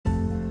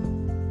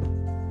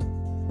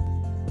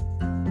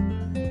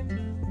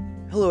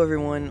Hello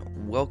everyone,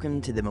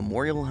 welcome to the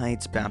Memorial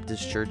Heights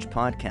Baptist Church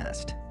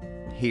podcast.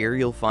 Here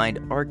you'll find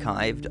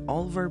archived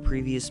all of our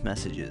previous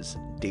messages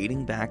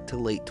dating back to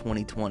late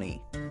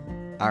 2020.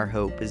 Our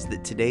hope is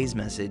that today's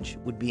message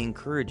would be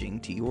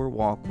encouraging to your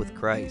walk with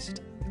Christ.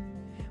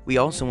 We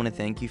also want to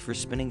thank you for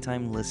spending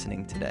time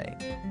listening today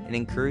and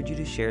encourage you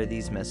to share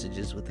these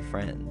messages with a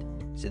friend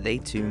so they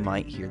too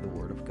might hear the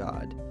Word of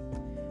God.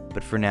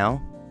 But for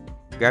now,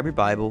 grab your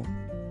Bible,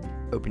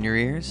 open your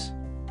ears,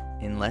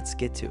 and let's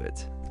get to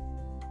it.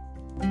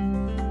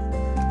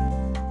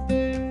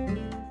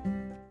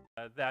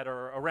 That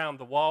are around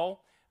the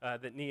wall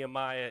that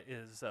Nehemiah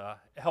is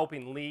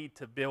helping lead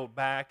to build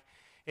back.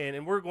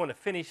 And we're going to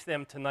finish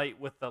them tonight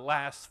with the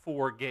last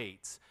four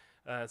gates.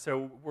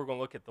 So we're going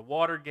to look at the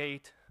water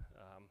gate,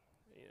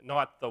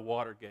 not the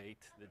water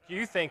gate that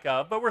you think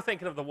of, but we're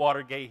thinking of the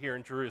water gate here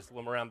in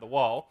Jerusalem around the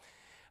wall.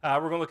 We're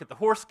going to look at the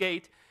horse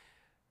gate,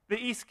 the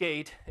east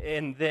gate,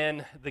 and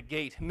then the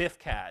gate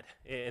Mifkad,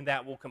 and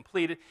that will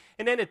complete it.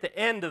 And then at the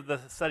end of the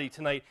study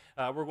tonight,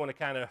 we're going to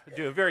kind of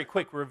do a very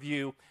quick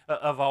review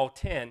of all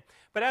 10.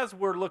 But as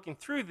we're looking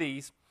through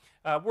these,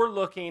 we're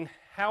looking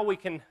how we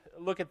can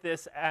look at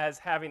this as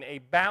having a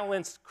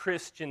balanced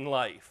Christian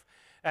life.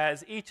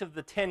 As each of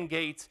the 10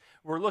 gates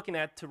we're looking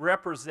at to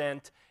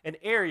represent an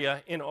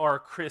area in our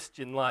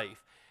Christian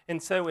life.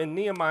 And so in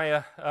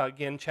Nehemiah,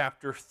 again,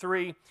 chapter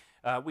 3,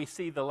 we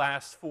see the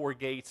last four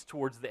gates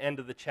towards the end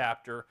of the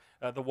chapter,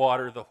 the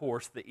water, the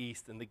horse, the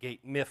east, and the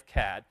gate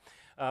Mifkad.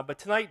 But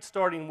tonight,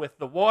 starting with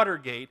the water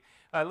gate,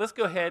 let's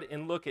go ahead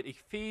and look at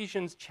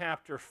Ephesians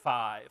chapter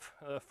 5.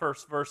 The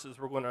first verses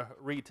we're going to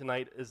read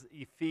tonight is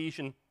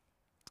Ephesians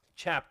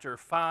chapter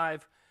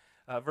 5,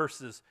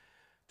 verses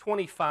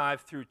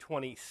 25 through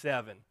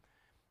 27.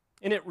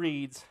 And it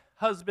reads,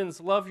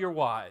 "Husbands, love your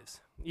wives,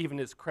 even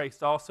as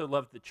Christ also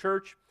loved the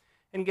church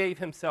and gave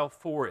himself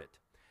for it,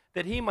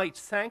 that he might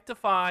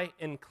sanctify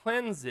and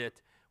cleanse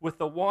it with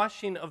the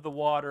washing of the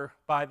water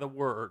by the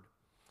word,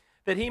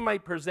 that he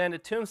might present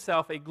it to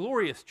himself a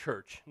glorious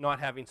church,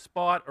 not having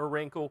spot or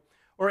wrinkle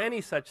or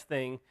any such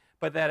thing,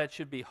 but that it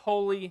should be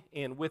holy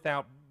and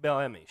without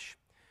blemish."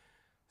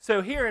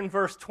 So here in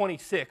verse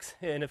 26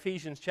 in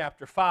Ephesians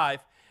chapter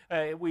 5,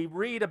 we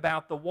read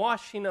about the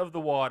washing of the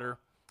water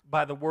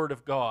by the word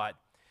of God.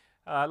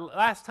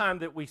 Last time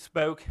that we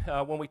spoke,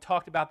 when we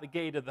talked about the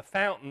gate of the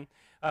fountain,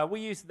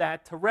 we used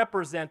that to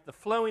represent the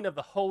flowing of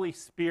the Holy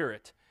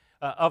Spirit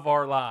of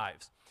our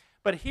lives.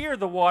 But here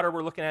the water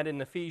we're looking at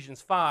in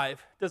Ephesians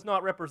 5 does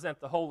not represent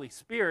the Holy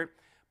Spirit,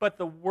 but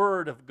the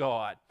Word of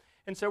God.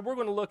 And so we're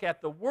going to look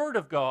at the Word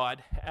of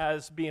God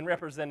as being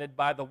represented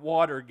by the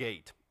water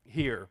gate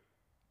here.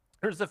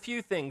 There's a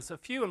few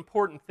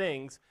important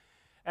things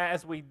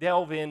as we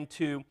delve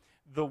into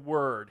the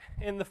Word.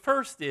 And the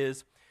first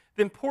is,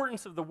 the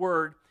importance of the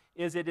Word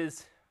is it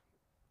is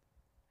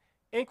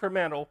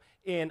incremental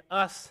in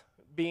us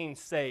being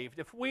saved.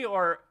 If we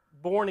are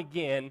born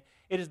again,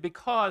 it is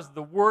because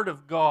the Word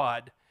of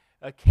God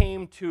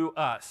came to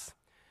us.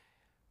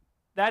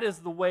 That is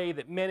the way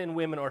that men and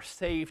women are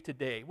saved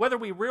today. Whether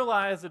we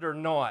realize it or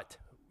not,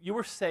 you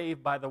were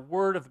saved by the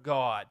Word of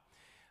God.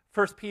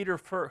 1 Peter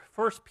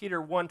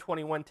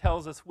 1:21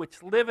 tells us,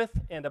 "which liveth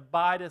and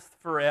abideth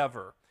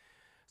forever."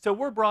 So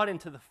we're brought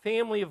into the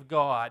family of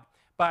God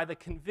by the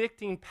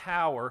convicting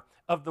power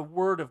of the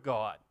Word of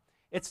God.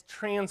 It's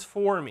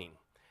transforming.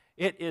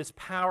 It is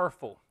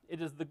powerful.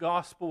 It is the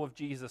gospel of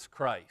Jesus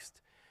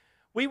Christ.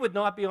 We would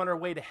not be on our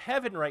way to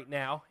heaven right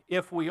now,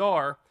 if we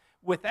are,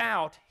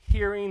 without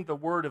hearing the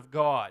Word of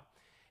God.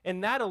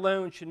 And that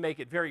alone should make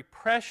it very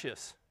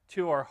precious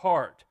to our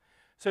heart.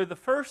 So the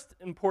first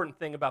important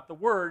thing about the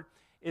Word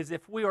is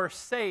if we are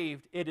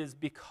saved, it is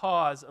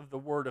because of the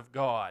Word of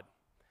God.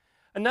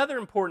 Another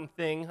important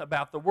thing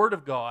about the Word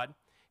of God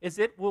is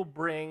it will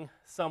bring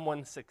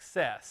someone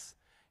success.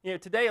 You know,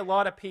 today a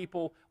lot of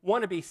people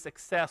want to be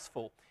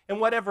successful in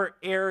whatever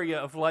area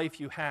of life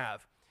you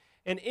have.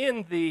 And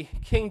in the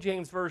King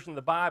James Version of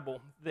the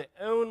Bible, the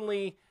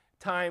only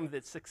time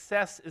that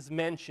success is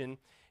mentioned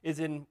is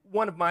in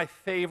one of my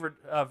favorite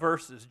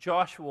verses,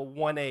 Joshua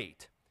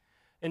 1:8.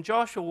 And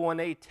Joshua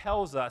 1:8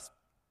 tells us,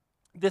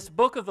 "This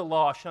book of the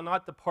law shall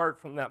not depart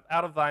from out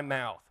of thy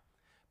mouth,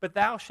 but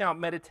thou shalt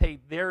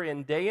meditate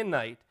therein day and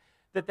night,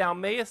 that thou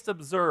mayest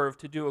observe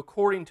to do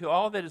according to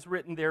all that is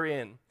written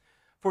therein.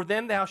 For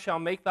then thou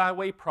shalt make thy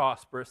way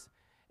prosperous,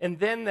 and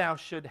then thou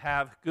should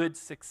have good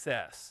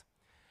success."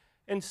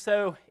 And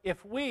so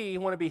if we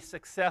want to be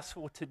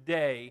successful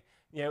today,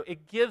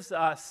 it gives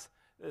us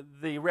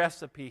the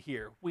recipe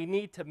here. We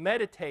need to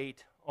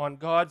meditate on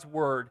God's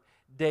Word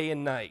day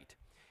and night.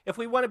 If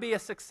we want to be a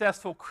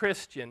successful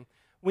Christian,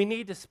 we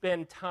need to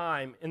spend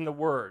time in the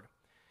Word.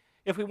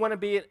 If we want to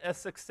be a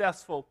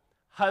successful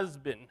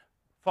husband,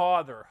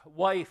 father,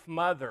 wife,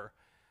 mother,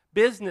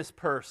 business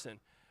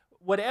person,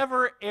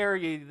 whatever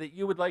area that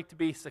you would like to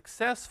be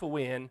successful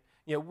in,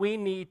 we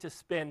need to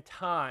spend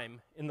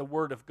time in the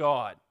Word of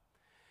God.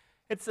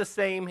 It's the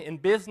same in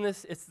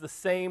business. It's the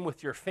same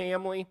with your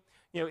family.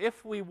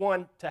 If we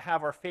want to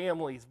have our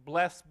families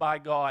blessed by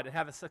God and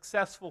have a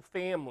successful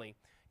family,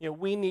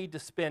 we need to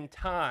spend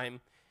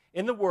time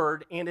in the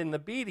Word and in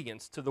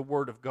obedience to the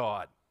Word of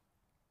God.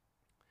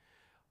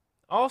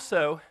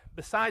 Also,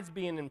 besides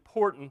being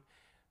important,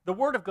 the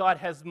Word of God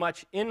has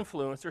much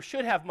influence, or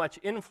should have much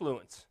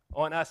influence,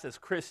 on us as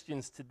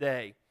Christians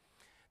today.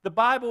 The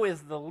Bible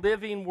is the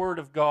living Word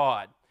of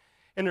God,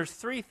 and there's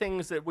three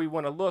things that we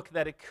want to look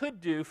that it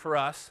could do for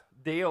us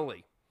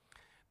daily.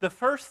 The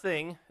first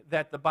thing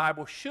that the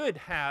Bible should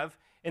have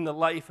in the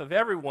life of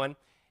everyone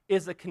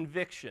is a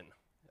conviction,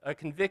 a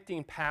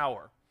convicting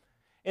power.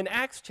 In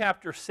Acts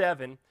chapter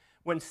 7,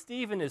 when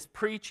Stephen is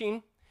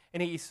preaching,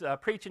 and he's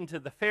preaching to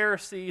the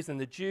Pharisees and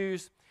the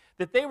Jews,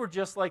 that they were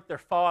just like their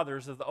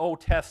fathers of the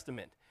Old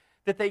Testament,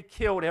 that they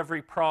killed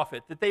every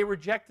prophet, that they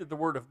rejected the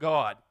Word of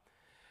God.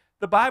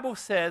 The Bible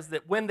says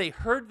that when they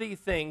heard these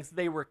things,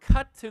 they were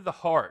cut to the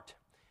heart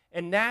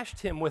and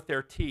gnashed him with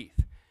their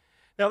teeth.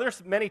 Now,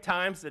 there's many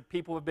times that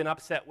people have been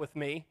upset with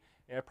me.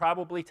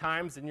 Probably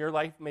times in your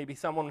life, maybe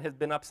someone has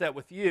been upset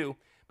with you,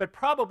 but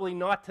probably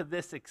not to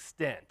this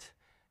extent.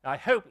 I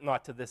hope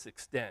not to this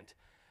extent.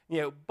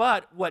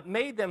 But what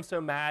made them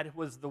so mad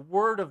was the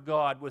Word of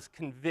God was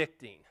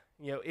convicting.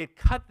 It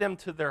cut them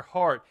to their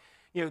heart.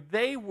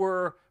 They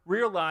were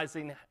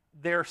realizing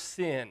their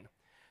sin.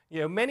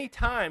 Many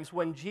times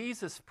when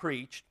Jesus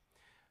preached,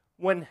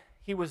 when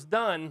he was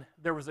done,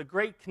 there was a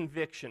great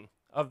conviction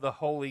of the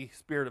Holy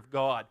Spirit of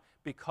God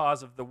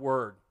because of the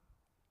Word.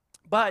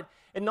 But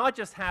it not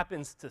just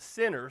happens to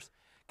sinners,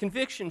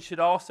 conviction should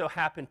also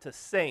happen to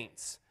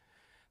saints.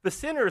 The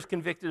sinner is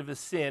convicted of his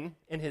sin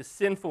and his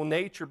sinful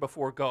nature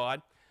before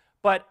God,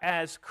 but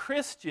as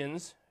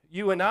Christians,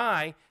 you and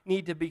I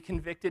need to be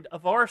convicted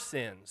of our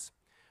sins.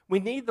 We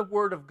need the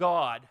Word of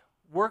God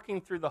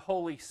working through the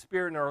Holy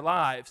Spirit in our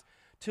lives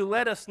to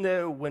let us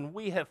know when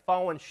we have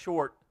fallen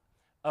short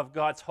of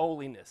God's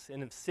holiness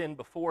and have sinned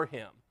before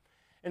Him.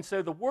 And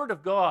so the Word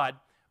of God,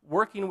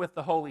 working with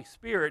the Holy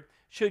Spirit,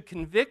 should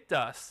convict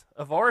us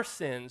of our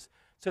sins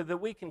so that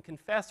we can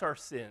confess our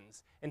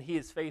sins, and He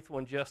is faithful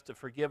and just to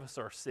forgive us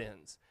our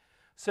sins.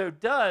 So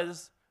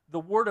does the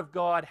Word of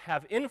God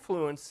have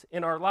influence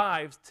in our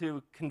lives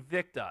to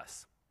convict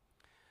us?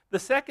 The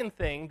second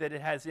thing that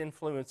it has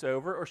influence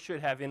over, or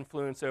should have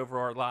influence over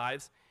our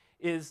lives,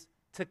 is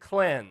to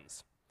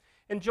cleanse.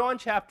 In John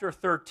chapter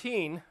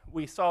 13,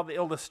 we saw the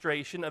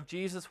illustration of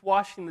Jesus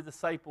washing the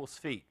disciples'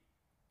 feet.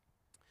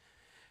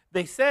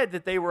 They said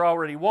that they were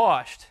already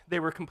washed, they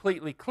were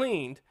completely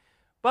cleaned,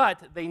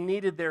 but they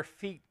needed their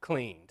feet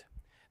cleaned.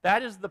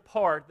 That is the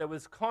part that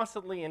was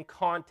constantly in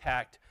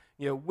contact,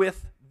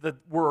 with the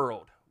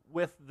world,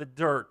 with the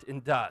dirt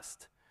and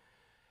dust.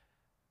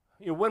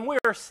 When we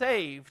are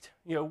saved,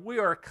 we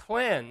are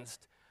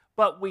cleansed,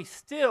 but we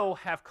still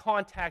have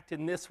contact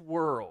in this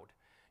world.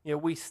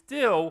 We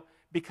still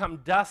become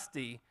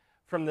dusty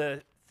from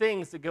the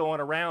things that go on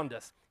around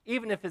us,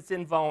 even if it's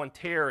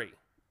involuntary.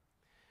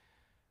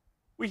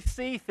 We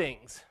see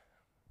things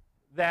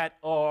that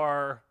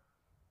are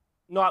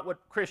not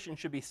what Christians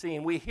should be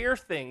seeing. We hear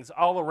things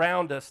all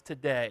around us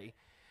today.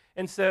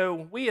 And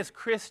so we as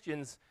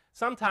Christians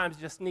sometimes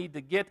just need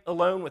to get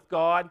alone with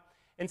God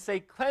and say,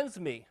 cleanse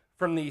me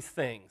from these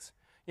things.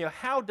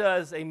 How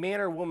does a man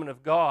or woman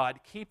of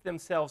God keep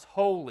themselves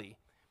holy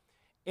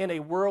in a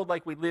world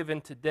like we live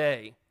in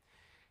today?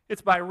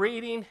 It's by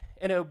reading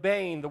and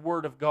obeying the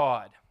Word of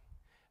God.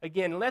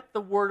 Again, let the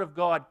Word of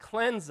God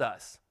cleanse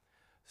us,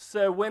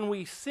 so when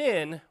we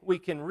sin, we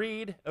can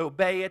read,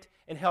 obey it,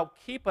 and help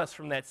keep us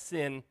from that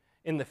sin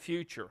in the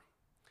future.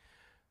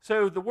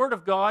 So the Word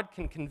of God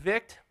can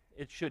convict,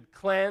 it should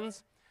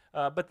cleanse,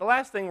 but the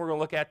last thing we're going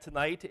to look at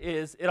tonight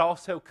is it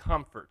also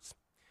comforts.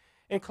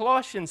 In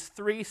Colossians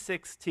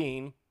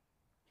 3:16,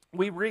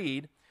 we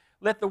read,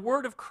 "Let the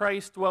word of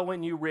Christ dwell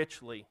in you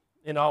richly,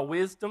 in all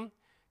wisdom,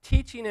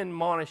 teaching and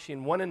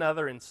admonishing one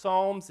another in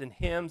psalms and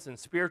hymns and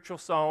spiritual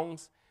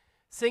songs,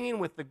 singing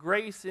with the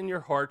grace in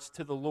your hearts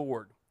to the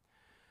Lord."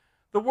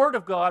 The Word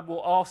of God will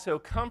also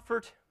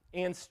comfort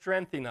and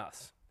strengthen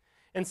us.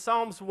 In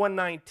Psalms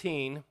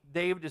 119,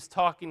 David is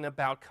talking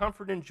about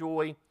comfort and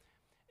joy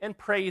and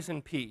praise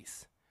and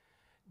peace.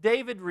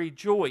 David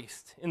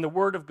rejoiced in the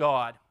Word of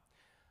God.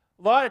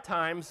 A lot of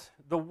times,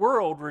 the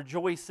world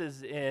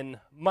rejoices in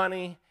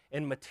money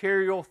and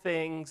material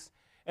things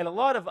and a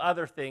lot of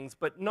other things,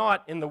 but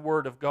not in the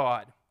Word of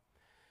God.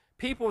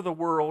 People of the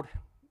world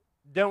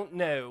don't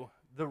know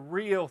the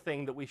real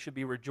thing that we should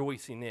be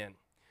rejoicing in.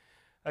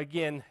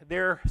 Again,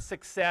 their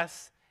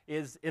success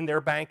is in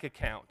their bank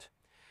account.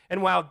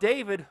 And while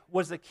David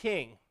was a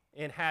king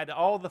and had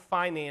all the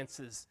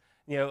finances,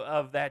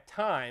 of that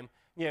time,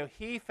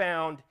 he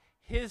found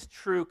his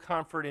true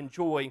comfort and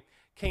joy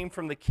came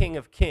from the King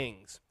of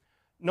Kings,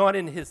 not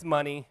in his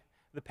money,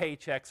 the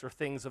paychecks, or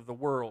things of the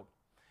world.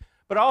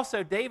 But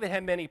also, David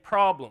had many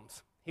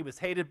problems. He was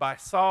hated by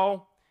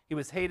Saul. He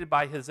was hated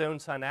by his own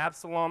son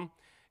Absalom,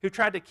 who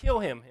tried to kill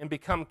him and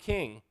become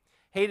king.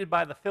 Hated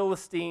by the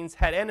Philistines,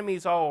 had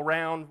enemies all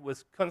around,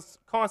 was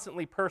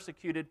constantly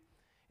persecuted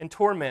and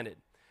tormented.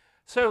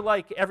 So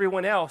like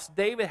everyone else,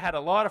 David had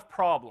a lot of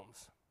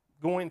problems,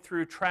 going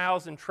through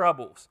trials and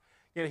troubles.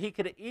 He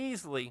could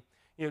easily,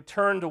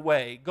 turned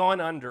away, gone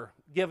under,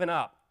 given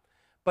up.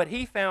 But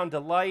he found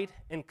delight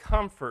and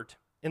comfort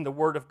in the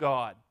Word of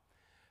God.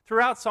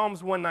 Throughout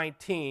Psalms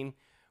 119,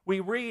 we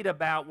read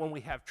about when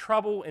we have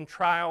trouble and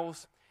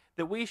trials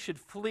that we should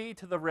flee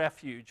to the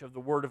refuge of the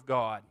Word of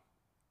God.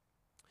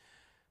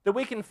 That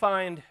we can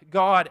find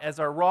God as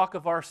our rock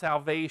of our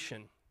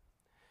salvation.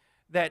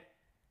 That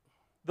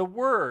the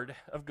Word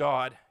of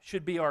God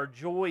should be our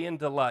joy and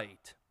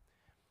delight.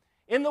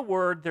 In the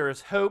Word, there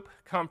is hope,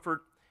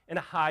 comfort, and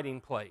a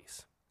hiding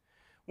place.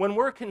 When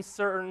we're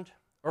concerned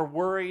or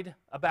worried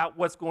about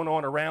what's going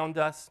on around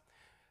us,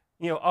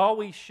 all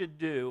we should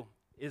do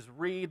is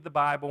read the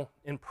Bible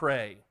and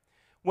pray.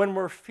 When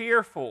we're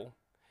fearful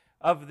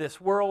of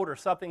this world or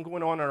something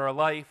going on in our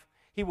life,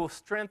 He will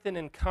strengthen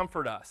and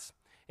comfort us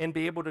and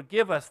be able to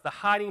give us the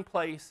hiding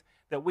place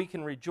that we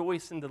can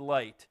rejoice and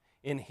delight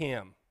in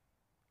Him.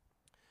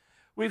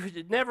 We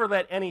should never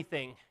let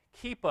anything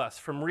keep us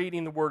from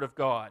reading the Word of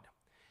God.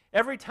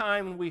 Every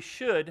time we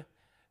should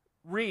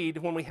read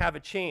when we have a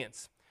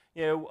chance.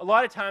 A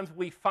lot of times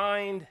we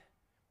find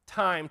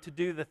time to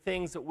do the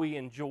things that we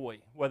enjoy,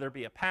 whether it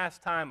be a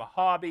pastime, a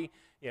hobby,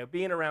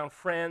 being around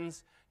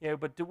friends,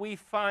 but do we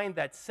find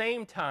that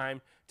same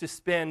time to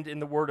spend in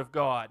the Word of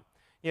God?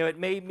 It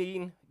may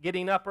mean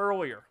getting up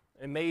earlier.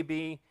 It may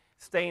be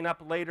staying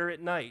up later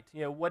at night.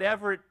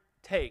 Whatever it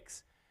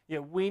takes,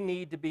 we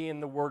need to be in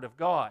the Word of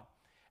God.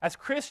 As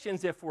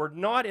Christians, if we're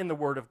not in the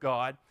Word of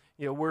God,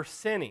 we're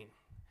sinning.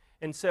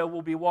 And so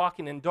we'll be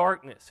walking in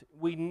darkness.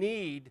 We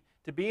need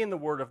to be in the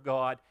Word of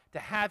God to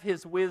have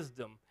His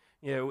wisdom,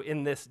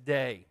 in this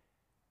day.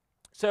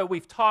 So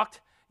we've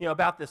talked,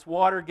 about this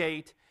water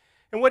gate.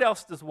 And what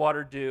else does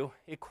water do?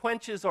 It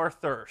quenches our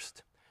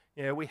thirst.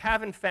 We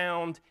haven't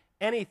found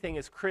anything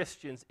as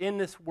Christians in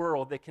this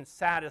world that can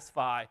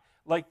satisfy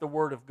like the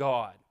Word of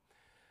God.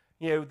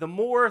 The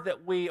more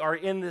that we are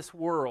in this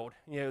world,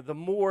 the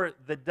more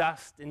the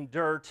dust and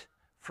dirt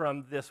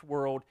from this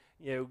world,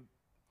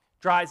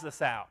 dries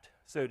us out,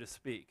 so to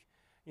speak.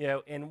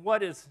 And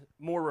what is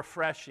more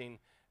refreshing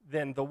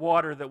than the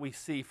water that we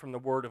see from the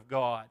Word of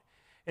God?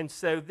 And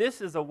so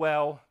this is a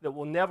well that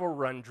will never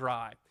run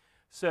dry.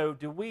 So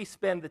do we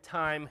spend the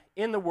time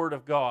in the Word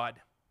of God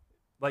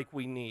like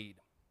we need?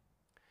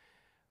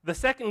 The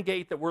second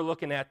gate that we're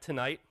looking at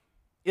tonight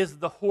is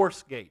the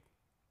horse gate.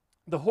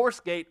 The horse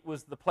gate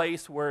was the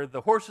place where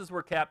the horses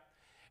were kept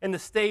and the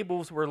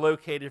stables were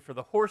located for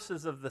the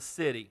horses of the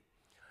city.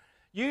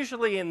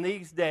 Usually in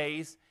these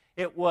days,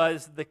 it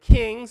was the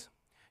kings,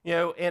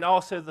 and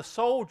also the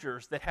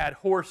soldiers that had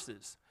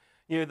horses.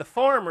 The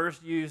farmers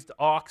used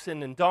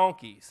oxen and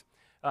donkeys,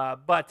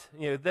 but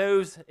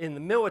those in the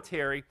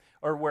military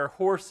are where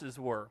horses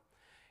were.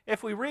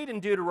 If we read in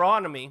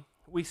Deuteronomy,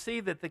 we see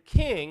that the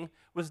king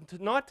was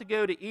not to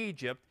go to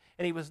Egypt,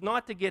 and he was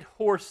not to get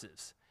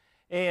horses.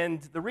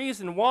 And the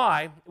reason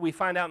why, we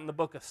find out in the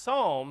book of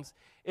Psalms,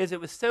 is it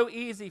was so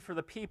easy for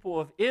the people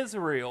of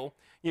Israel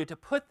to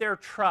put their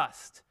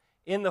trust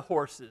in the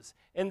horses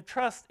and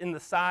trust in the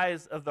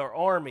size of their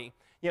army,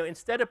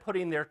 instead of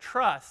putting their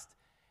trust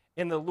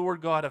in the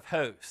Lord God of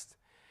hosts.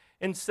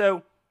 And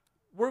so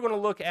we're going to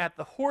look at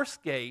the horse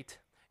gate,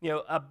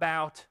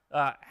 about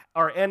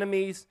our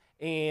enemies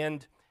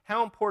and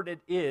how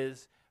important it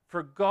is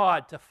for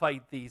God to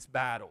fight these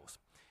battles.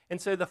 And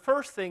so the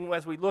first thing,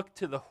 as we look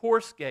to the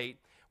horse gate,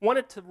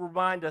 wanted to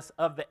remind us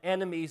of the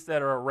enemies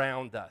that are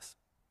around us.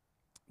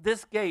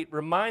 This gate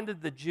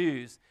reminded the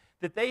Jews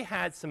that they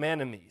had some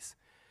enemies.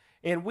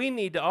 And we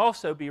need to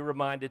also be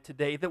reminded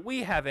today that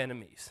we have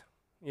enemies.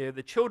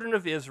 The children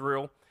of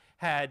Israel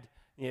had,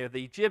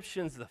 the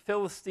Egyptians, the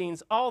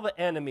Philistines, all the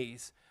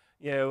enemies,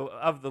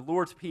 of the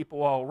Lord's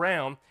people all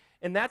around.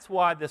 And that's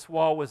why this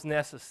wall was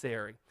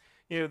necessary.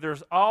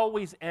 There's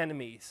always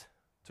enemies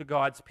to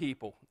God's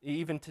people,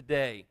 even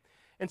today.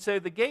 And so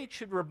the gate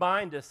should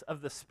remind us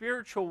of the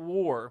spiritual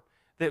war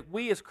that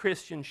we as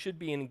Christians should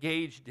be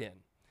engaged in.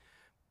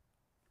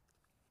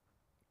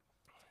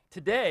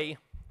 Today,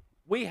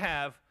 we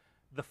have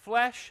the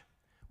flesh,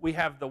 we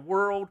have the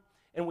world,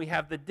 and we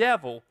have the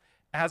devil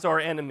as our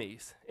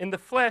enemies. And the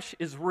flesh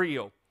is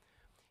real.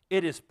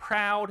 It is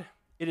proud,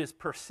 it is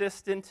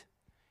persistent,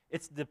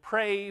 it's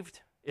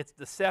depraved, it's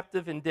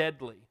deceptive and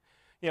deadly.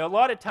 A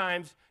lot of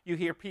times you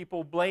hear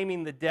people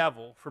blaming the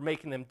devil for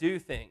making them do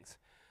things.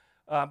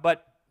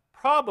 But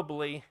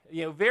probably,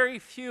 very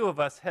few of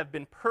us have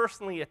been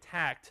personally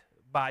attacked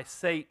by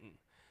Satan.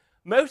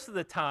 Most of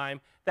the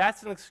time,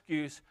 that's an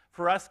excuse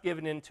for us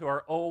giving in to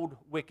our old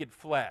wicked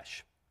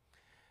flesh.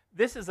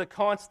 This is a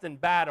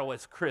constant battle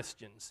as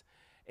Christians,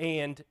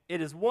 and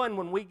it is one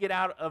when we get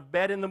out of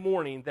bed in the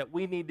morning that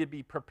we need to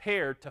be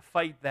prepared to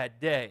fight that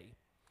day.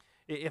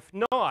 If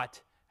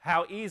not,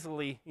 how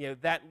easily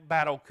that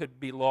battle could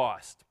be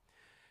lost.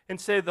 And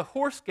so the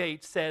horse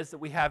gate says that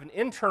we have an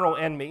internal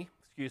enemy,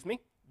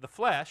 the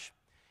flesh,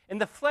 and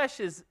the flesh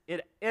is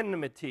at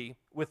enmity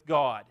with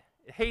God.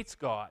 It hates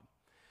God.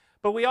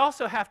 But we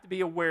also have to be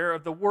aware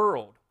of the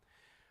world.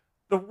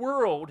 The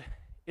world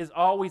is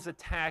always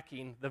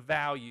attacking the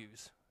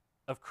values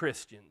of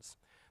Christians.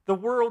 The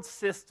world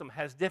system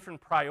has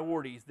different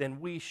priorities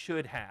than we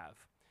should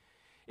have.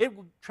 It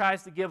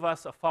tries to give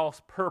us a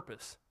false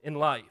purpose in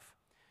life.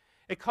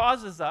 It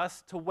causes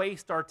us to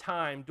waste our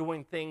time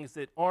doing things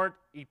that aren't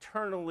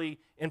eternally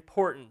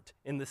important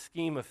in the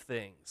scheme of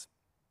things.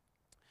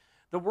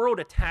 The world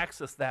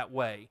attacks us that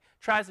way,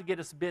 tries to get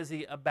us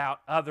busy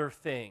about other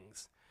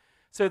things.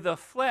 So the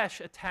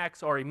flesh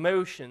attacks our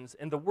emotions,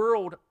 and the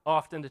world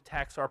often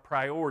attacks our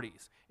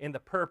priorities and the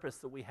purpose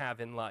that we have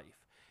in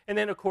life. And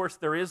then, of course,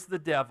 there is the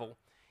devil.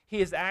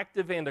 He is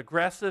active and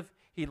aggressive.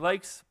 He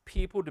likes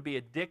people to be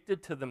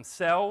addicted to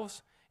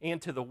themselves and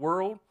to the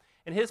world,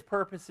 and his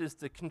purpose is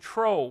to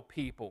control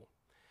people.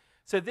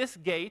 So this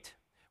gate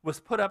was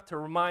put up to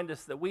remind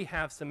us that we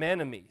have some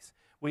enemies.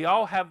 We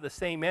all have the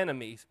same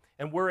enemies,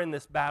 and we're in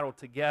this battle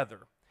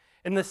together.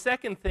 And the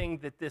second thing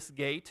that this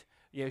gate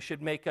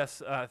should make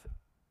us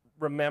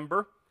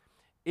remember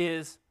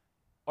is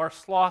our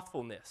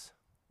slothfulness.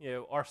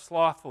 Our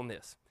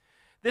slothfulness.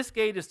 This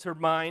gate is to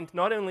remind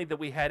not only that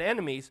we had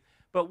enemies,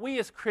 but we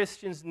as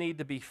Christians need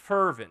to be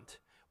fervent.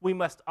 We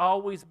must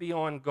always be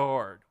on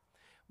guard.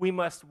 We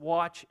must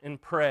watch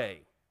and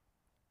pray.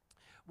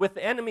 With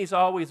the enemies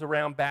always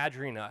around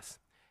badgering us,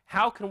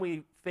 how can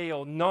we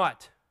fail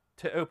not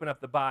to open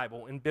up the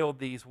Bible and build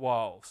these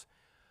walls?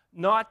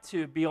 Not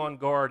to be on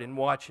guard and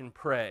watch and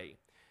pray.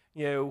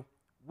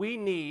 We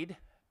need,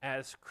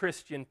 as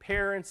Christian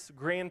parents,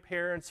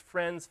 grandparents,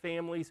 friends,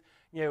 families,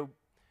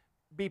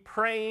 be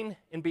praying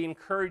and be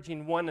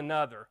encouraging one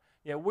another.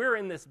 We're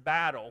in this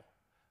battle,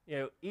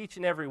 each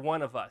and every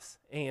one of us,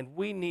 and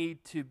we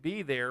need to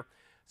be there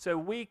so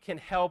we can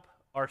help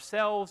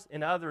ourselves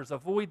and others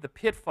avoid the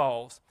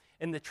pitfalls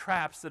and the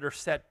traps that are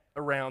set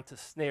around to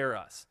snare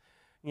us.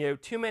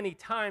 Too many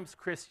times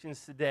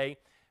Christians today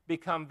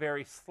become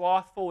very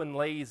slothful and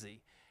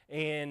lazy,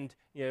 and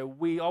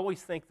we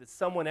always think that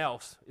someone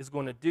else is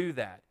going to do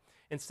that.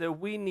 And so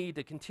we need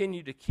to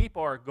continue to keep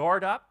our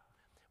guard up.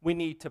 We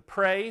need to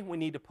pray. We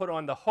need to put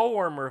on the whole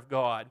armor of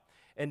God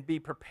and be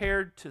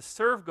prepared to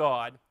serve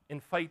God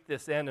and fight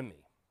this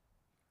enemy.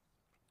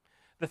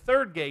 The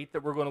third gate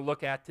that we're going to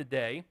look at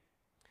today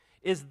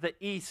is the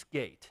east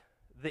gate.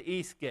 The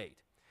east gate.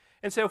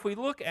 And so if we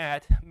look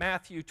at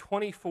Matthew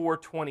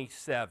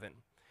 24:27,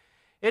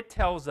 it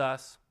tells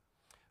us,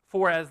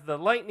 "For as the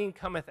lightning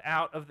cometh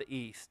out of the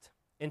east,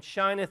 and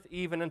shineth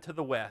even unto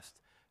the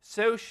west,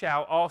 so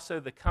shall also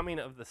the coming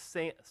of the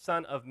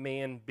Son of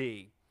Man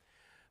be."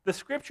 The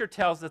scripture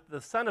tells us that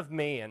the Son of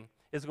Man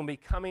is going to be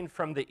coming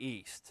from the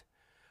east.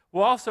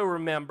 We'll also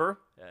remember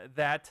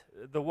that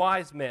the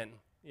wise men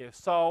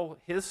saw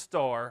his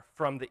star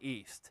from the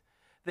east.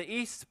 The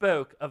east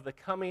spoke of the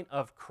coming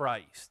of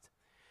Christ.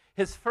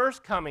 His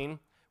first coming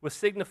was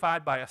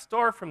signified by a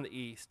star from the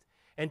east,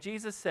 and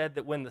Jesus said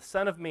that when the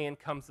Son of Man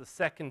comes the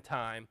second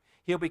time,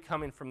 he'll be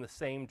coming from the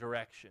same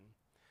direction.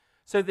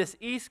 So this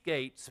east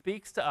gate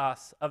speaks to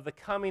us of the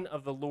coming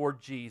of the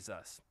Lord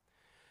Jesus.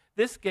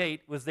 This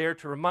gate was there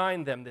to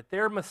remind them that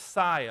their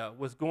Messiah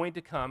was going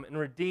to come and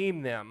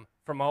redeem them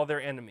from all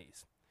their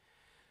enemies.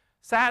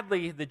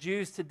 Sadly, the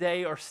Jews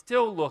today are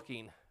still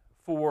looking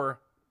for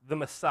the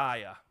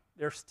Messiah.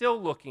 They're still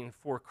looking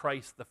for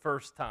Christ the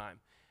first time.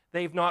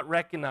 They've not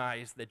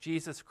recognized that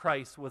Jesus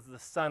Christ was the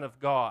Son of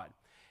God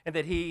and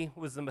that he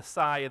was the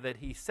Messiah that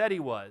he said he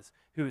was,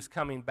 who is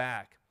coming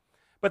back.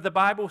 But the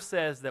Bible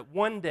says that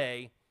one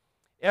day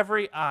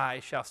every eye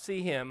shall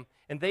see him,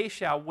 and they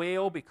shall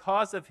wail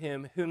because of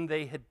him whom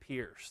they had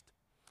pierced.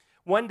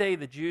 One day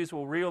the Jews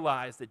will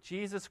realize that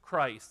Jesus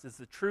Christ is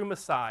the true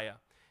Messiah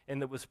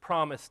and that was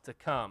promised to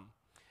come.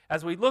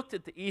 As we looked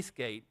at the east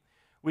gate,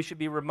 we should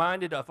be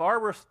reminded of our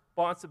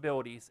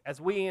responsibilities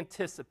as we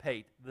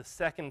anticipate the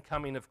second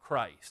coming of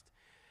Christ.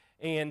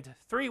 And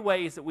three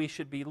ways that we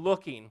should be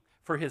looking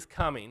for his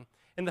coming.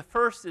 And the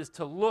first is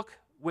to look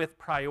with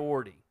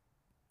priority.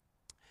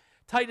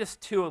 Titus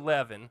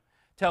 2:11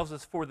 tells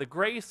us, "For the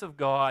grace of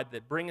God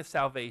that bringeth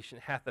salvation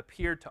hath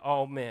appeared to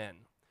all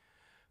men."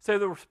 So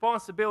the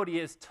responsibility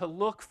is to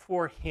look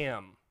for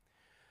him.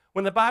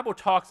 When the Bible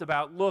talks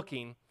about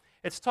looking,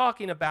 it's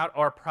talking about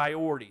our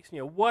priorities.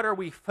 What are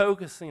we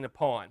focusing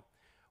upon?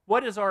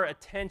 What is our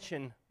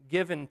attention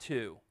given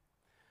to?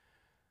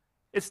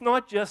 It's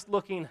not just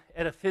looking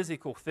at a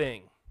physical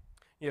thing.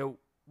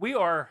 We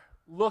are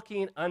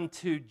looking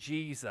unto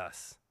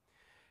Jesus.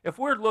 If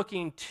we're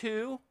looking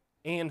to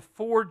and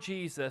for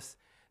Jesus,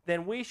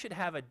 then we should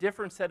have a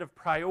different set of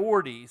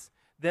priorities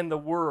than the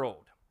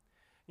world.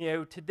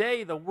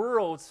 Today the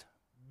world's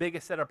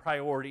biggest set of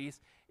priorities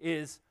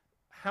is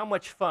how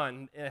much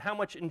fun and how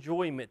much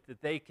enjoyment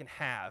that they can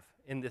have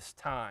in this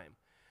time.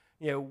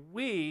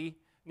 We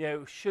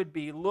should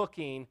be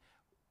looking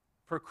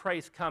for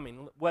Christ's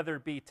coming, whether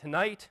it be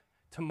tonight,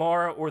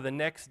 tomorrow, or the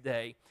next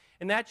day.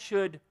 And that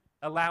should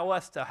allow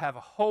us to have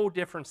a whole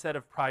different set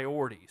of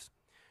priorities.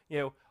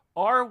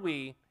 Are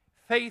we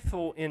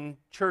faithful in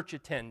church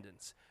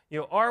attendance?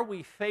 Are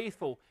we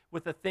faithful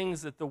with the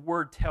things that the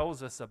Word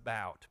tells us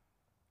about?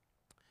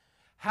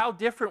 How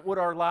different would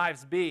our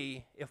lives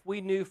be if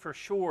we knew for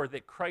sure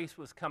that Christ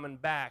was coming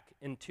back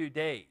in 2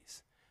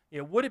 days?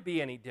 would it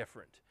be any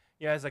different?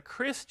 As a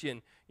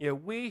Christian,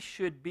 we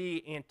should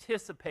be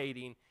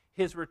anticipating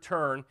his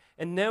return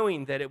and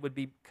knowing that it would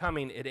be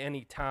coming at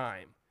any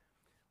time.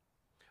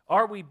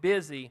 Are we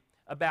busy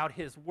about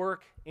his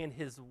work and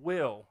his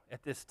will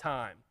at this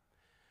time?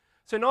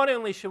 So not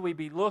only should we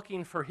be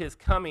looking for his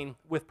coming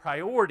with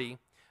priority,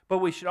 but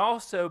we should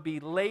also be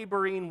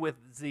laboring with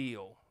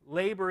zeal.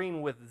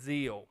 Laboring with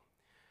zeal.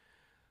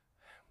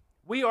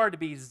 We are to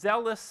be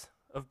zealous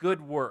of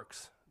good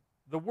works.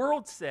 The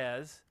world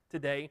says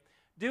today,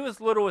 do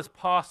as little as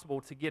possible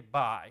to get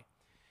by.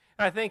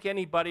 And I think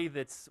anybody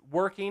that's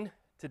working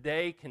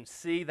today can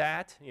see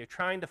that.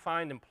 Trying to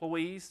find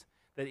employees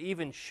that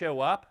even show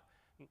up,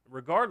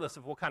 regardless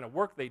of what kind of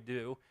work they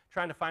do,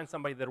 trying to find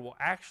somebody that will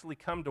actually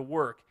come to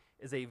work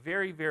is a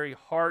very, very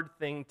hard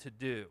thing to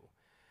do.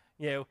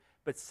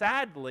 But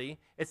sadly,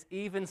 it's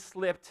even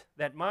slipped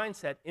that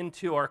mindset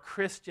into our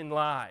Christian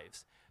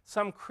lives.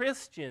 Some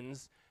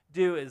Christians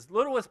do as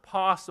little as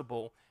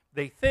possible,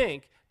 they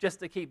think, just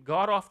to keep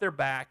God off their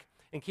back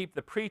and keep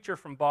the preacher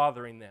from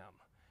bothering them.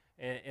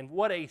 And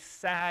what a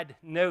sad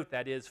note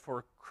that is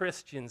for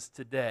Christians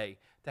today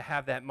to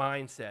have that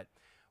mindset.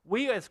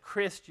 We as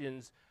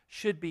Christians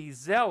should be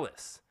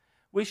zealous.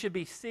 We should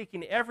be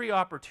seeking every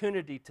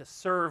opportunity to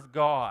serve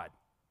God.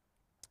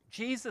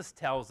 Jesus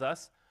tells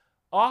us,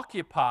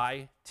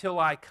 occupy till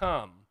I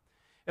come.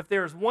 If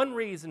there is one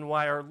reason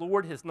why our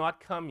Lord has not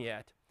come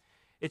yet,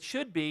 it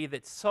should be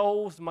that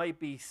souls might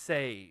be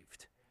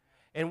saved.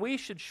 And we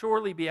should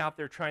surely be out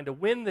there trying to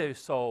win those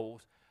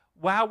souls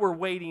while we're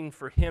waiting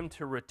for him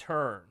to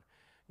return.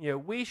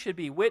 We should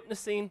be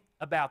witnessing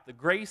about the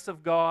grace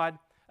of God,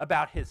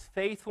 about his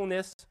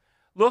faithfulness,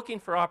 looking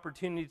for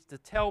opportunities to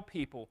tell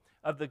people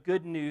of the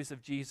good news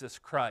of Jesus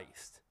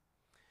Christ.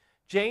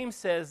 James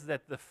says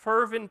that the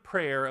fervent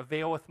prayer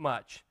availeth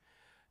much.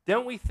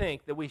 Don't we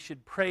think that we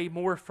should pray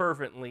more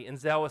fervently and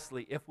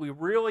zealously if we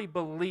really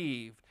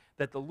believe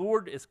that the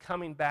Lord is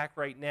coming back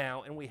right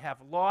now and we have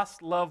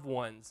lost loved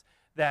ones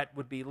that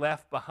would be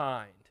left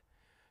behind?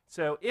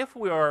 So if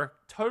we are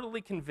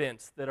totally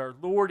convinced that our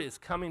Lord is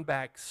coming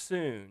back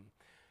soon,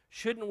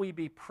 shouldn't we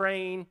be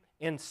praying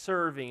and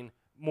serving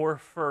more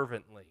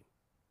fervently?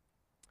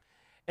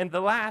 And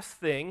the last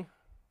thing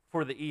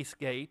for the East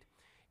Gate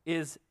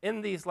is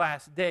in these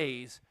last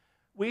days,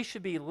 we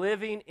should be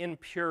living in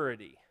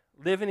purity.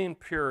 Living in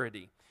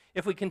purity.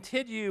 If we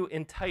continue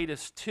in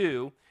Titus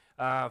 2,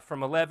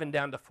 from 11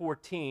 down to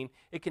 14,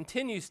 it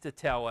continues to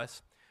tell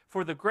us,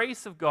 for the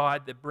grace of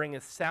God that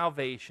bringeth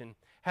salvation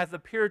hath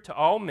appeared to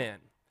all men,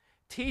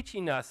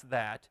 teaching us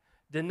that,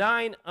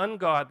 denying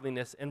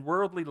ungodliness and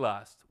worldly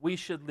lust, we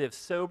should live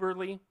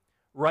soberly,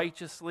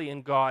 righteously,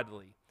 and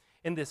godly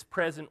in this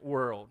present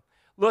world,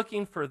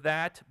 looking for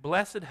that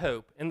blessed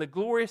hope and the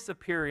glorious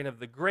appearing of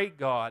the great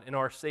God and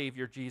our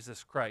Savior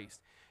Jesus Christ,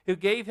 who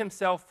gave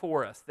himself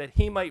for us, that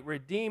he might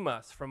redeem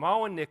us from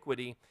all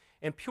iniquity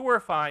and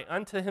purify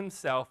unto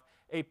himself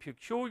a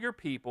peculiar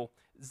people,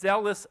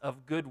 zealous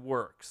of good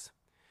works.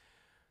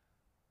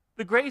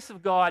 The grace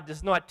of God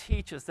does not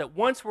teach us that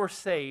once we're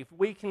saved,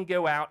 we can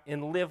go out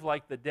and live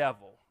like the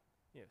devil.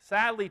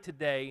 Sadly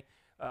today,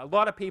 a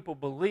lot of people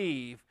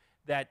believe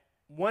that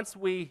once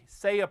we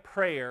say a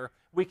prayer,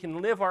 we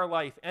can live our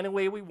life any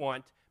way we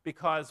want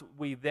because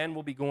we then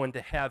will be going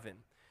to heaven.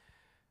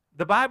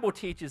 The Bible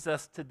teaches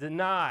us to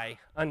deny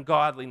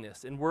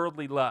ungodliness and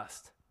worldly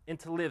lust and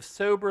to live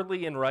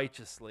soberly and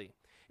righteously.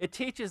 It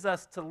teaches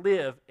us to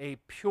live a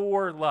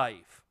pure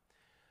life.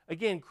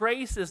 Again,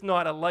 grace is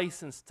not a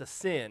license to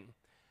sin.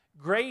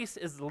 Grace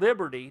is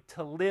liberty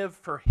to live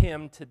for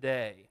him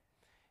today.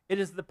 It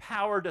is the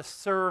power to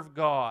serve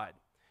God.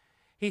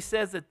 He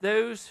says that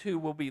those who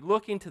will be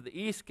looking to the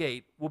East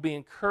Gate will be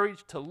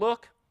encouraged to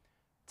look,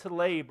 to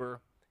labor,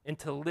 and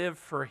to live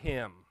for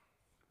him.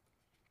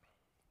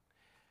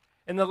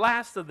 And the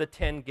last of the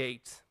 10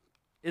 gates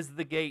is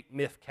the gate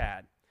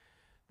Mifkad.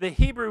 The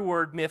Hebrew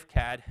word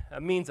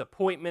Mifkad means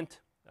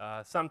appointment,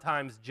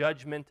 sometimes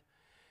judgment.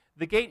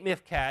 The gate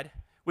Mifkad,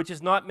 which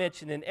is not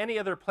mentioned in any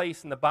other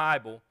place in the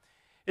Bible,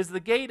 is the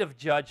gate of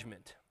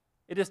judgment.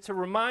 It is to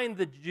remind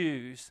the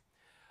Jews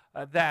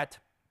that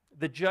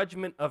the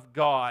judgment of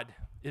God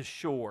is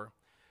sure.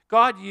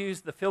 God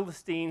used the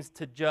Philistines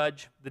to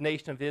judge the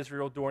nation of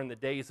Israel during the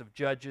days of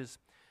Judges.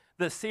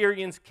 The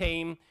Assyrians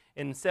came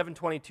in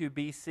 722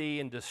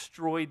 BC and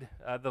destroyed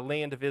the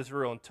land of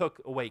Israel and took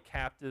away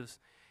captives.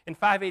 In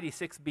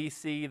 586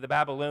 BC, the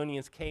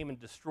Babylonians came and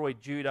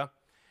destroyed Judah.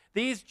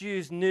 These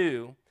Jews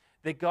knew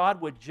that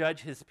God would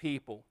judge his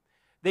people.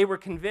 They were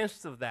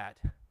convinced of that,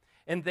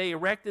 and they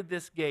erected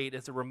this gate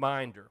as a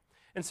reminder.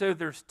 And so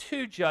there's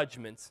two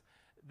judgments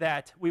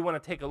that we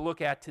want to take a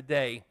look at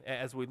today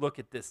as we look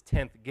at this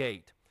 10th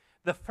gate.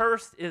 The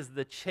first is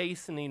the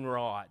chastening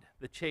rod,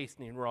 the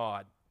chastening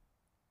rod.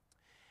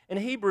 In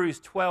Hebrews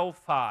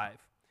 12:5,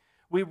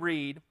 we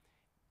read,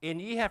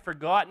 "And ye have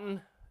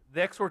forgotten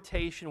the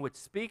exhortation which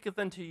speaketh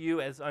unto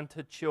you as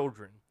unto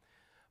children.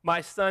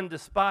 My son,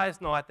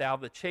 despise not thou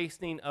the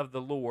chastening of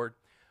the Lord,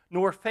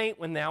 nor faint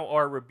when thou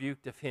art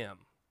rebuked of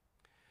him."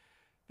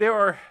 there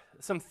are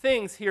some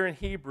things here in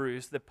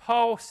Hebrews that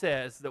Paul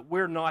says that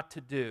we're not to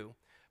do.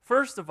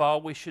 First of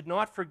all, we should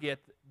not forget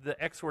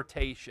the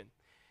exhortation.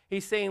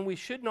 He's saying we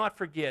should not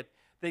forget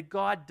that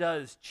God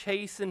does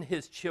chasten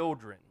his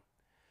children.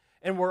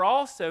 And we're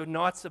also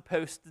not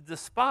supposed to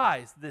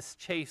despise this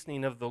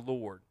chastening of the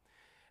Lord.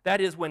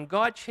 That is, when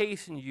God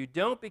chastens you,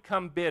 don't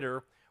become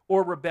bitter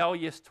or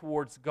rebellious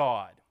towards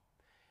God.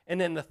 And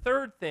then the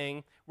third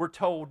thing, we're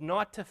told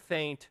not to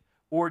faint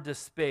or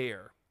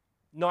despair,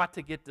 not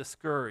to get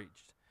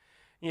discouraged.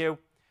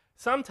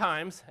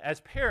 Sometimes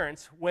as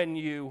parents, when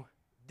you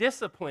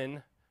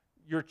discipline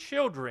your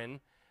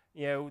children,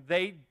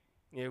 they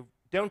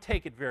don't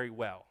take it very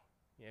well.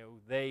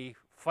 They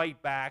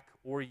fight back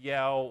or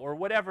yell or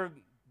whatever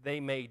they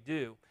may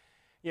do.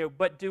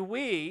 But do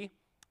we,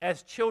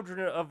 as children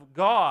of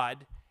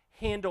God,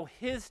 handle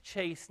his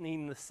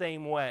chastening the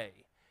same way?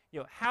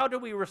 How do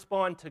we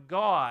respond to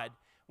God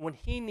when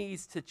he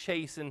needs to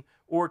chasten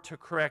or to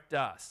correct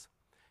us?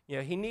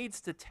 He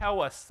needs to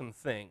tell us some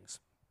things.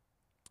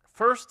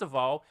 First of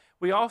all,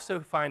 we also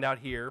find out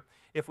here,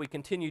 if we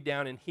continue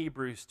down in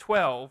Hebrews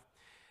 12,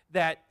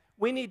 that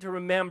we need to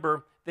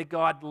remember that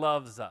God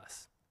loves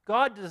us.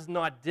 God does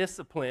not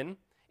discipline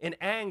in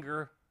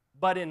anger,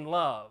 but in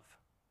love.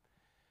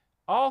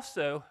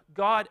 Also,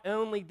 God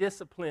only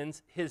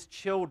disciplines his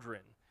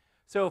children.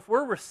 So if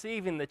we're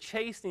receiving the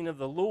chastening of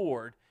the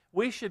Lord,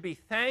 we should be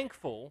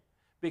thankful,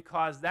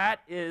 because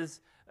that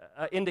is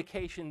an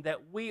indication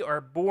that we are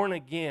born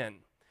again.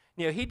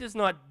 He does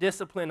not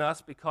discipline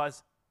us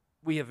because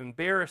we have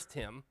embarrassed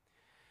him.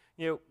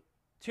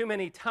 Too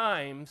many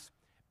times,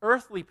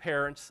 earthly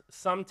parents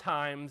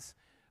sometimes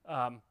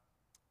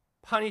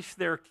punish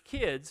their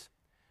kids,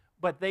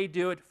 but they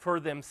do it for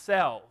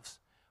themselves.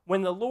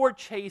 When the Lord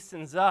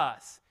chastens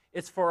us,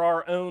 it's for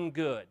our own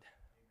good.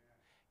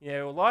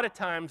 A lot of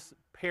times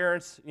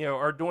parents,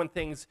 are doing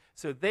things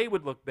so they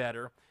would look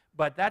better,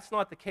 but that's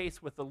not the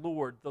case with the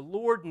Lord. The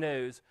Lord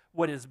knows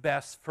what is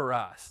best for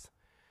us.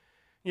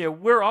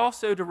 We're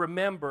also to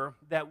remember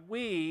that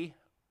we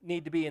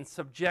need to be in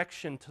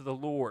subjection to the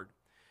Lord.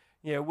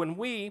 When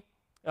we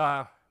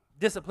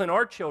discipline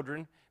our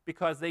children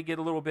because they get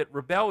a little bit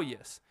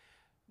rebellious,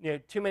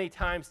 too many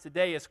times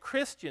today as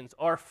Christians,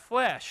 our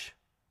flesh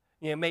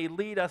may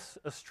lead us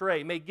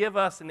astray, may give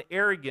us an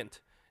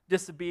arrogant,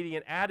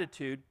 disobedient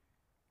attitude,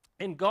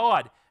 and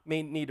God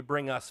may need to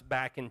bring us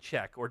back in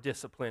check or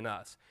discipline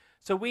us.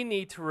 So we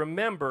need to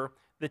remember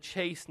the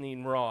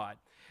chastening rod.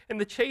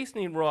 And the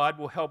chastening rod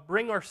will help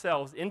bring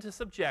ourselves into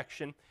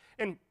subjection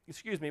and,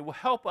 will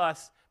help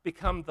us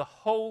become the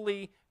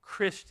holy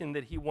Christian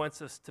that he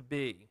wants us to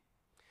be.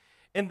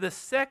 And the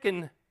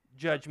second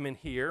judgment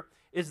here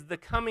is the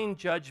coming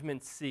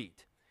judgment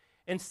seat.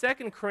 In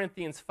 2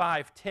 Corinthians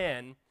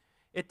 5:10,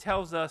 it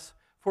tells us,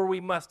 "For we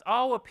must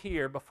all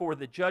appear before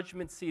the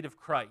judgment seat of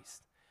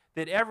Christ,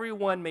 that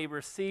everyone may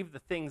receive the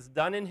things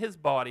done in his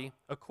body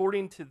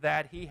according to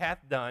that he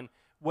hath done,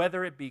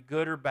 whether it be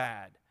good or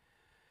bad."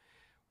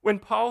 When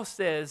Paul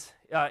says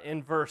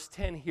in verse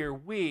 10 here,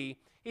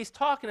 he's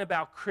talking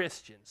about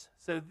Christians.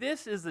 So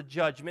this is a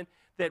judgment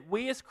that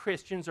we as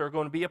Christians are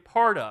going to be a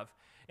part of.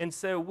 And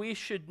so we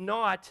should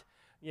not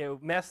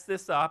mess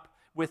this up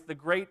with the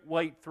great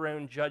white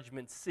throne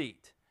judgment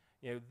seat.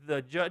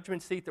 The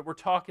judgment seat that we're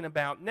talking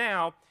about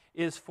now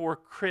is for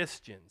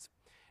Christians.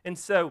 And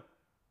so,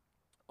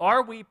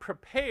 are we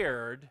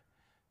prepared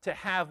to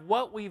have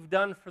what we've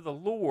done for the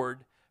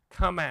Lord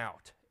come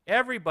out?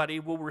 Everybody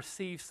will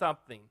receive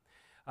something.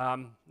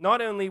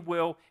 Not only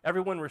will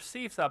everyone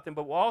receive something,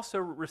 but will also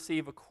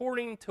receive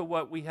according to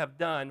what we have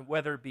done,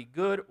 whether it be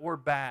good or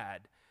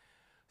bad.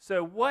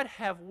 So what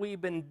have we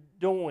been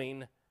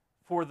doing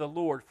for the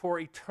Lord, for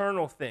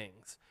eternal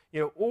things?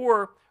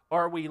 Or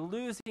are we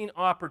losing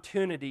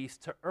opportunities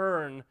to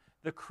earn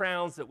the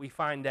crowns that we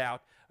find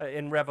out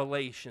in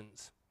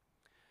Revelations?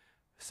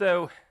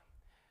 So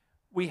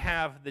we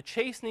have the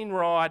chastening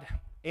rod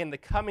and the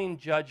coming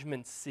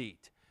judgment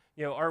seat.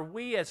 Are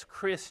we as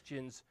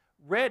Christians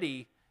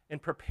ready and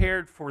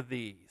prepared for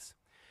these?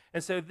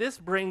 And so this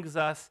brings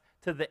us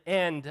to the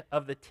end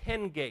of the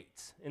 10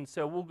 gates. And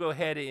so we'll go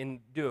ahead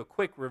and do a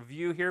quick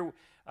review here.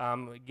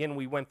 Again,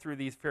 we went through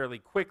these fairly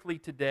quickly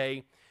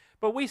today.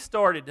 But we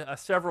started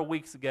several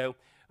weeks ago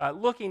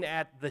looking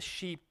at the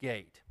sheep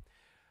gate.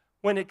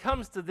 When it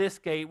comes to this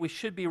gate, we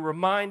should be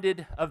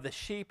reminded of the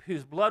sheep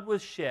whose blood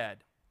was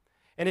shed.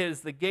 And it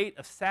is the gate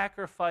of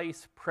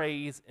sacrifice,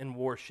 praise, and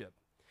worship.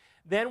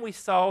 Then we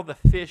saw the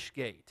fish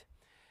gate.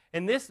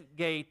 And this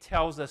gate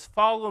tells us,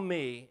 "Follow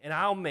me, and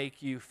I'll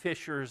make you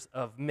fishers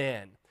of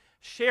men,"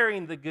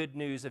 sharing the good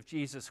news of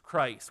Jesus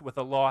Christ with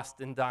a lost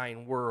and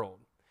dying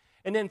world.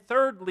 And then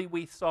thirdly,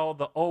 we saw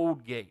the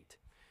old gate,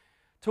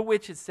 to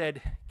which it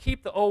said,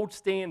 "Keep the old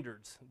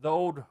standards, the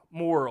old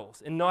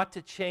morals, and not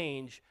to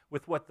change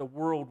with what the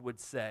world would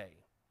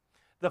say."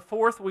 The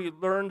fourth, we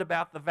learned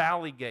about the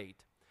valley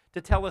gate,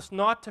 to tell us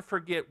not to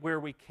forget where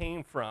we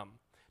came from,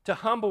 to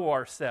humble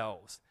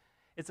ourselves.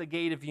 It's a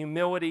gate of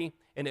humility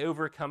and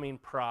overcoming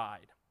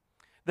pride.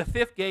 The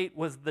fifth gate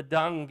was the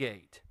dung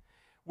gate,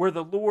 where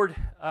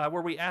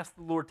we ask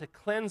the Lord to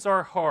cleanse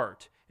our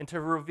heart and to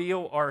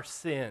reveal our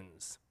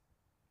sins.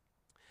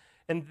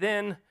 And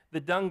then the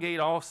dung gate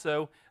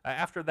also,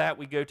 after that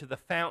we go to the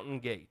fountain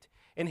gate.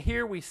 And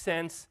here we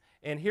sense,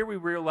 and here we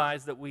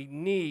realize that we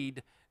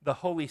need the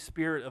Holy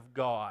Spirit of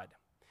God.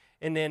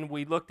 And then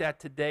we looked at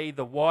today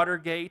the water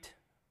gate,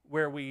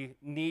 where we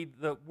need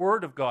the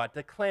Word of God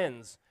to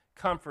cleanse,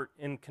 comfort,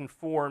 and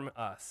conform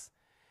us.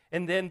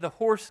 And then the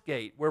horse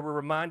gate, where we're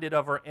reminded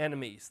of our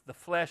enemies, the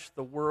flesh,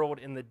 the world,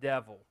 and the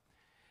devil.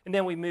 And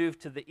then we move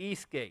to the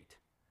east gate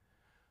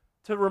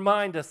to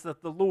remind us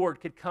that the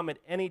Lord could come at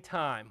any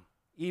time,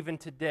 even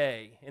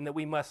today, and that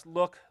we must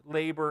look,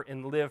 labor,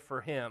 and live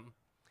for Him.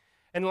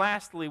 And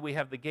lastly, we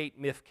have the gate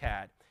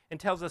Mifkad, and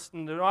tells us to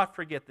not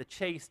forget the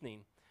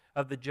chastening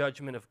of the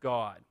judgment of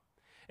God.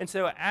 And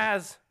so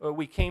as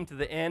we came to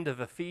the end of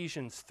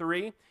Ephesians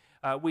 3,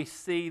 we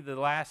see the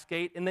last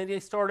gate, and then they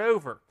start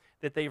over,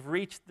 that they've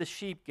reached the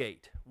sheep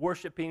gate,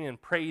 worshiping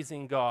and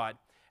praising God,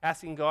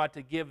 asking God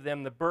to give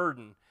them the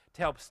burden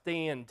to help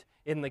stand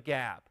in the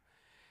gap.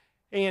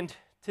 And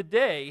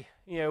today,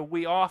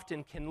 we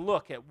often can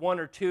look at one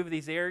or two of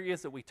these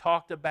areas that we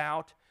talked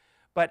about,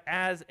 but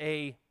as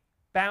a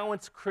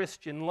balanced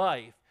Christian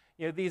life,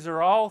 these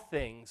are all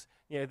things,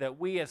 that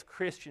we as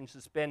Christians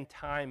should spend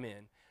time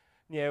in.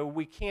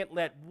 We can't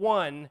let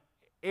one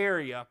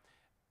area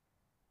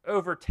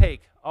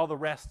overtake all the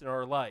rest in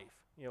our life.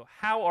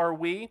 How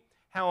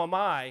am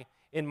I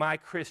in my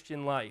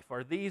Christian life?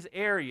 Are these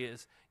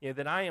areas,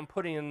 that I am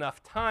putting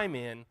enough time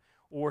in,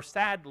 or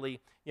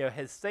sadly,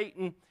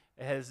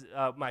 has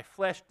my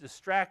flesh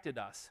distracted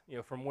us,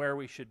 from where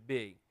we should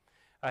be?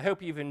 I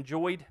hope you've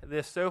enjoyed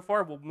this so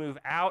far. We'll move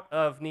out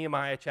of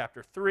Nehemiah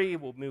chapter 3.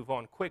 We'll move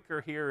on quicker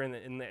here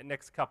in the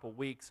next couple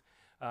weeks.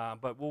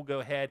 But we'll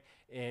go ahead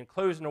and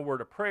close in a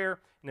word of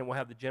prayer, and then we'll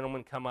have the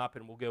gentleman come up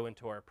and we'll go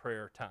into our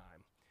prayer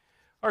time.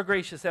 Our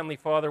gracious Heavenly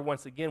Father,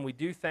 once again, we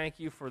do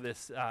thank you for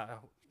this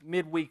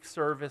midweek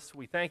service.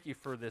 We thank you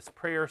for this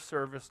prayer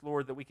service,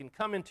 Lord, that we can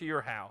come into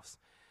your house.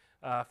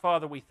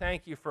 Father, we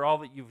thank you for all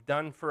that you've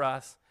done for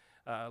us.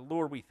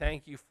 Lord, we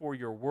thank you for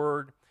your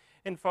word.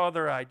 And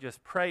Father, I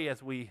just pray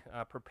as we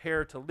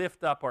prepare to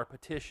lift up our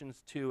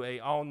petitions to a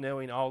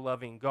all-knowing,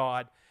 all-loving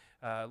God,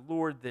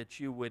 Lord,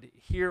 that you would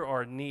hear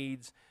our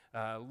needs.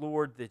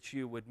 Lord, that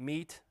you would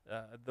meet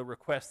the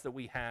requests that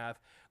we have.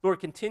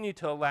 Lord, continue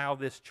to allow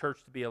this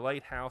church to be a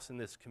lighthouse in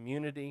this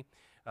community,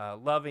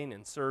 loving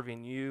and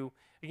serving you.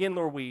 Again,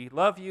 Lord, we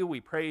love you, we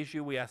praise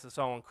you, we ask this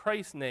all in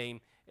Christ's name,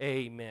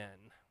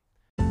 amen.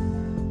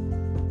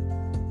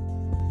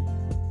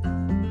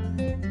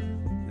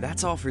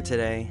 That's all for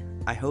today.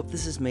 I hope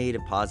this has made a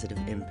positive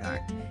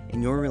impact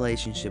in your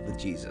relationship with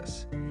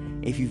Jesus.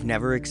 If you've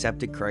never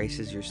accepted Christ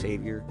as your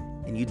Savior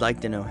and you'd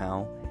like to know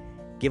how,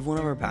 give one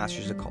of our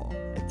pastors a call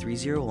at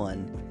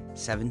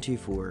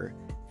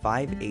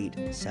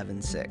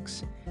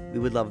 301-724-5876. We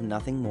would love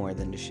nothing more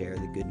than to share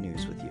the good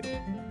news with you.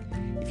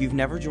 If you've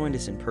never joined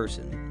us in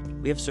person,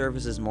 we have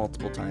services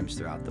multiple times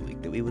throughout the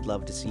week that we would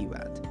love to see you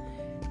at.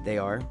 They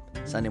are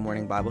Sunday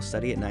morning Bible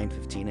study at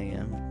 9:15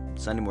 a.m.,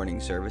 Sunday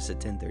morning service at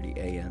 10:30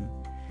 a.m.,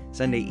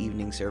 Sunday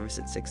evening service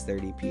at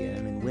 6:30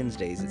 p.m., and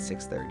Wednesdays at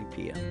 6:30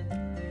 p.m.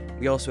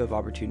 We also have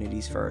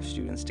opportunities for our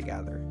students to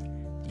gather.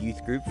 The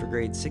youth group for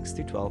grades 6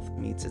 through 12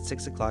 meets at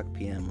 6 o'clock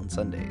p.m. on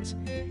Sundays,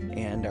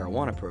 and our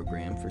Awana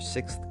program for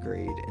 6th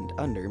grade and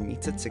under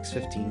meets at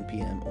 6:15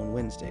 p.m. on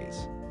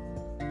Wednesdays.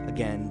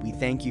 Again, we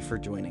thank you for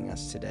joining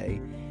us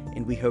today,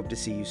 and we hope to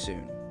see you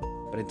soon.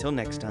 But until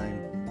next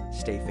time,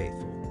 stay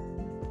faithful.